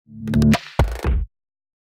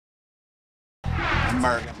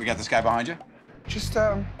Murr, we got this guy behind you. Just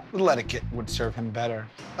a little etiquette would serve him better.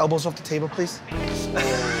 Elbows off the table, please.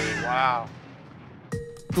 Oh, wow.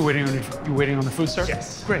 You waiting on the food, sir?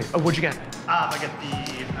 Yes. Great. Oh, what'd you get? I get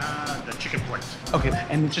the chicken plate. Okay,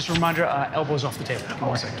 and just a reminder, elbows off the table. Give me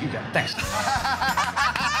 1 second. You got it. Thanks.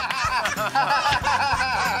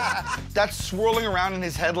 That's swirling around in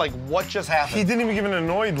his head like, what just happened? He didn't even give an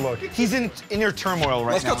annoyed look. He's in inner turmoil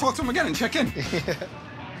right Let's now. go talk to him again and check in. Here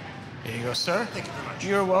you go, sir. Thank you very much.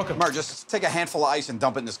 You're welcome. Murr, just take a handful of ice and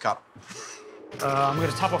dump it in this cup. I'm gonna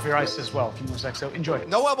top off your ice as well. Give me 1 sec, so enjoy it.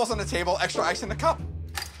 No elbows on the table, extra ice in the cup.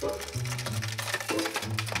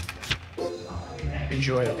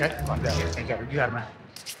 Enjoy it, okay? You got it, man.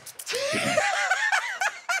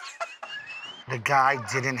 The guy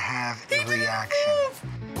didn't have a reaction.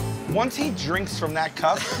 Once he drinks from that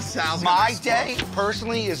cup, my day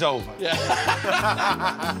personally is over. Yeah.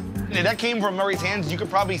 That came from Murray's hands. You could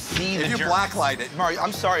probably see the If you blacklight it. Murray,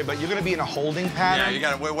 I'm sorry, but you're gonna be in a holding pattern. Yeah, you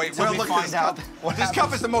gotta wait. Till We'll we look at find this out cup. what This happens.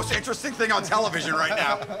 cup is the most interesting thing on television right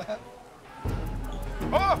now.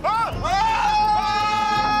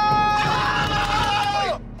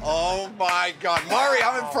 Oh my God, Murray,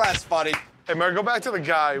 I'm impressed, buddy. Hey, Murr, go back to the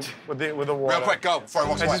guy with the water. Real quick, go before I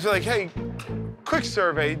walk And away. just be like, hey, quick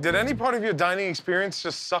survey. Did any part of your dining experience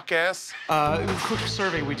just suck ass? Quick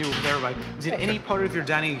survey we do with everybody. Did any part of your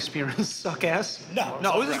dining experience suck ass? No.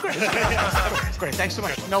 No, it was great. Great, thanks so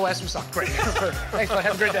much. No ass was sucked. Great. Thanks, bud.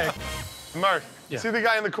 Have a great day. Murr, Yeah. see the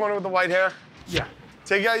guy in the corner with the white hair? Yeah.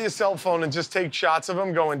 Take out your cell phone and just take shots of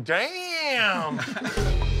him going, damn.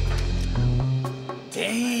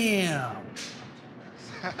 Damn.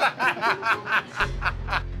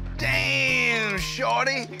 Damn,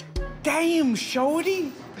 shorty. Damn,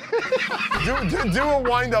 shorty. do a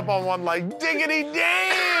wind up on one like, diggity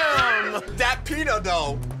damn. That pita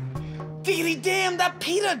dough. Diggity damn, that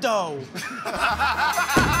pita dough.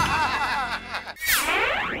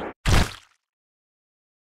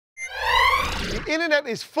 The internet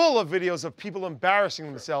is full of videos of people embarrassing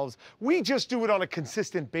themselves. We just do it on a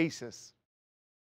consistent basis.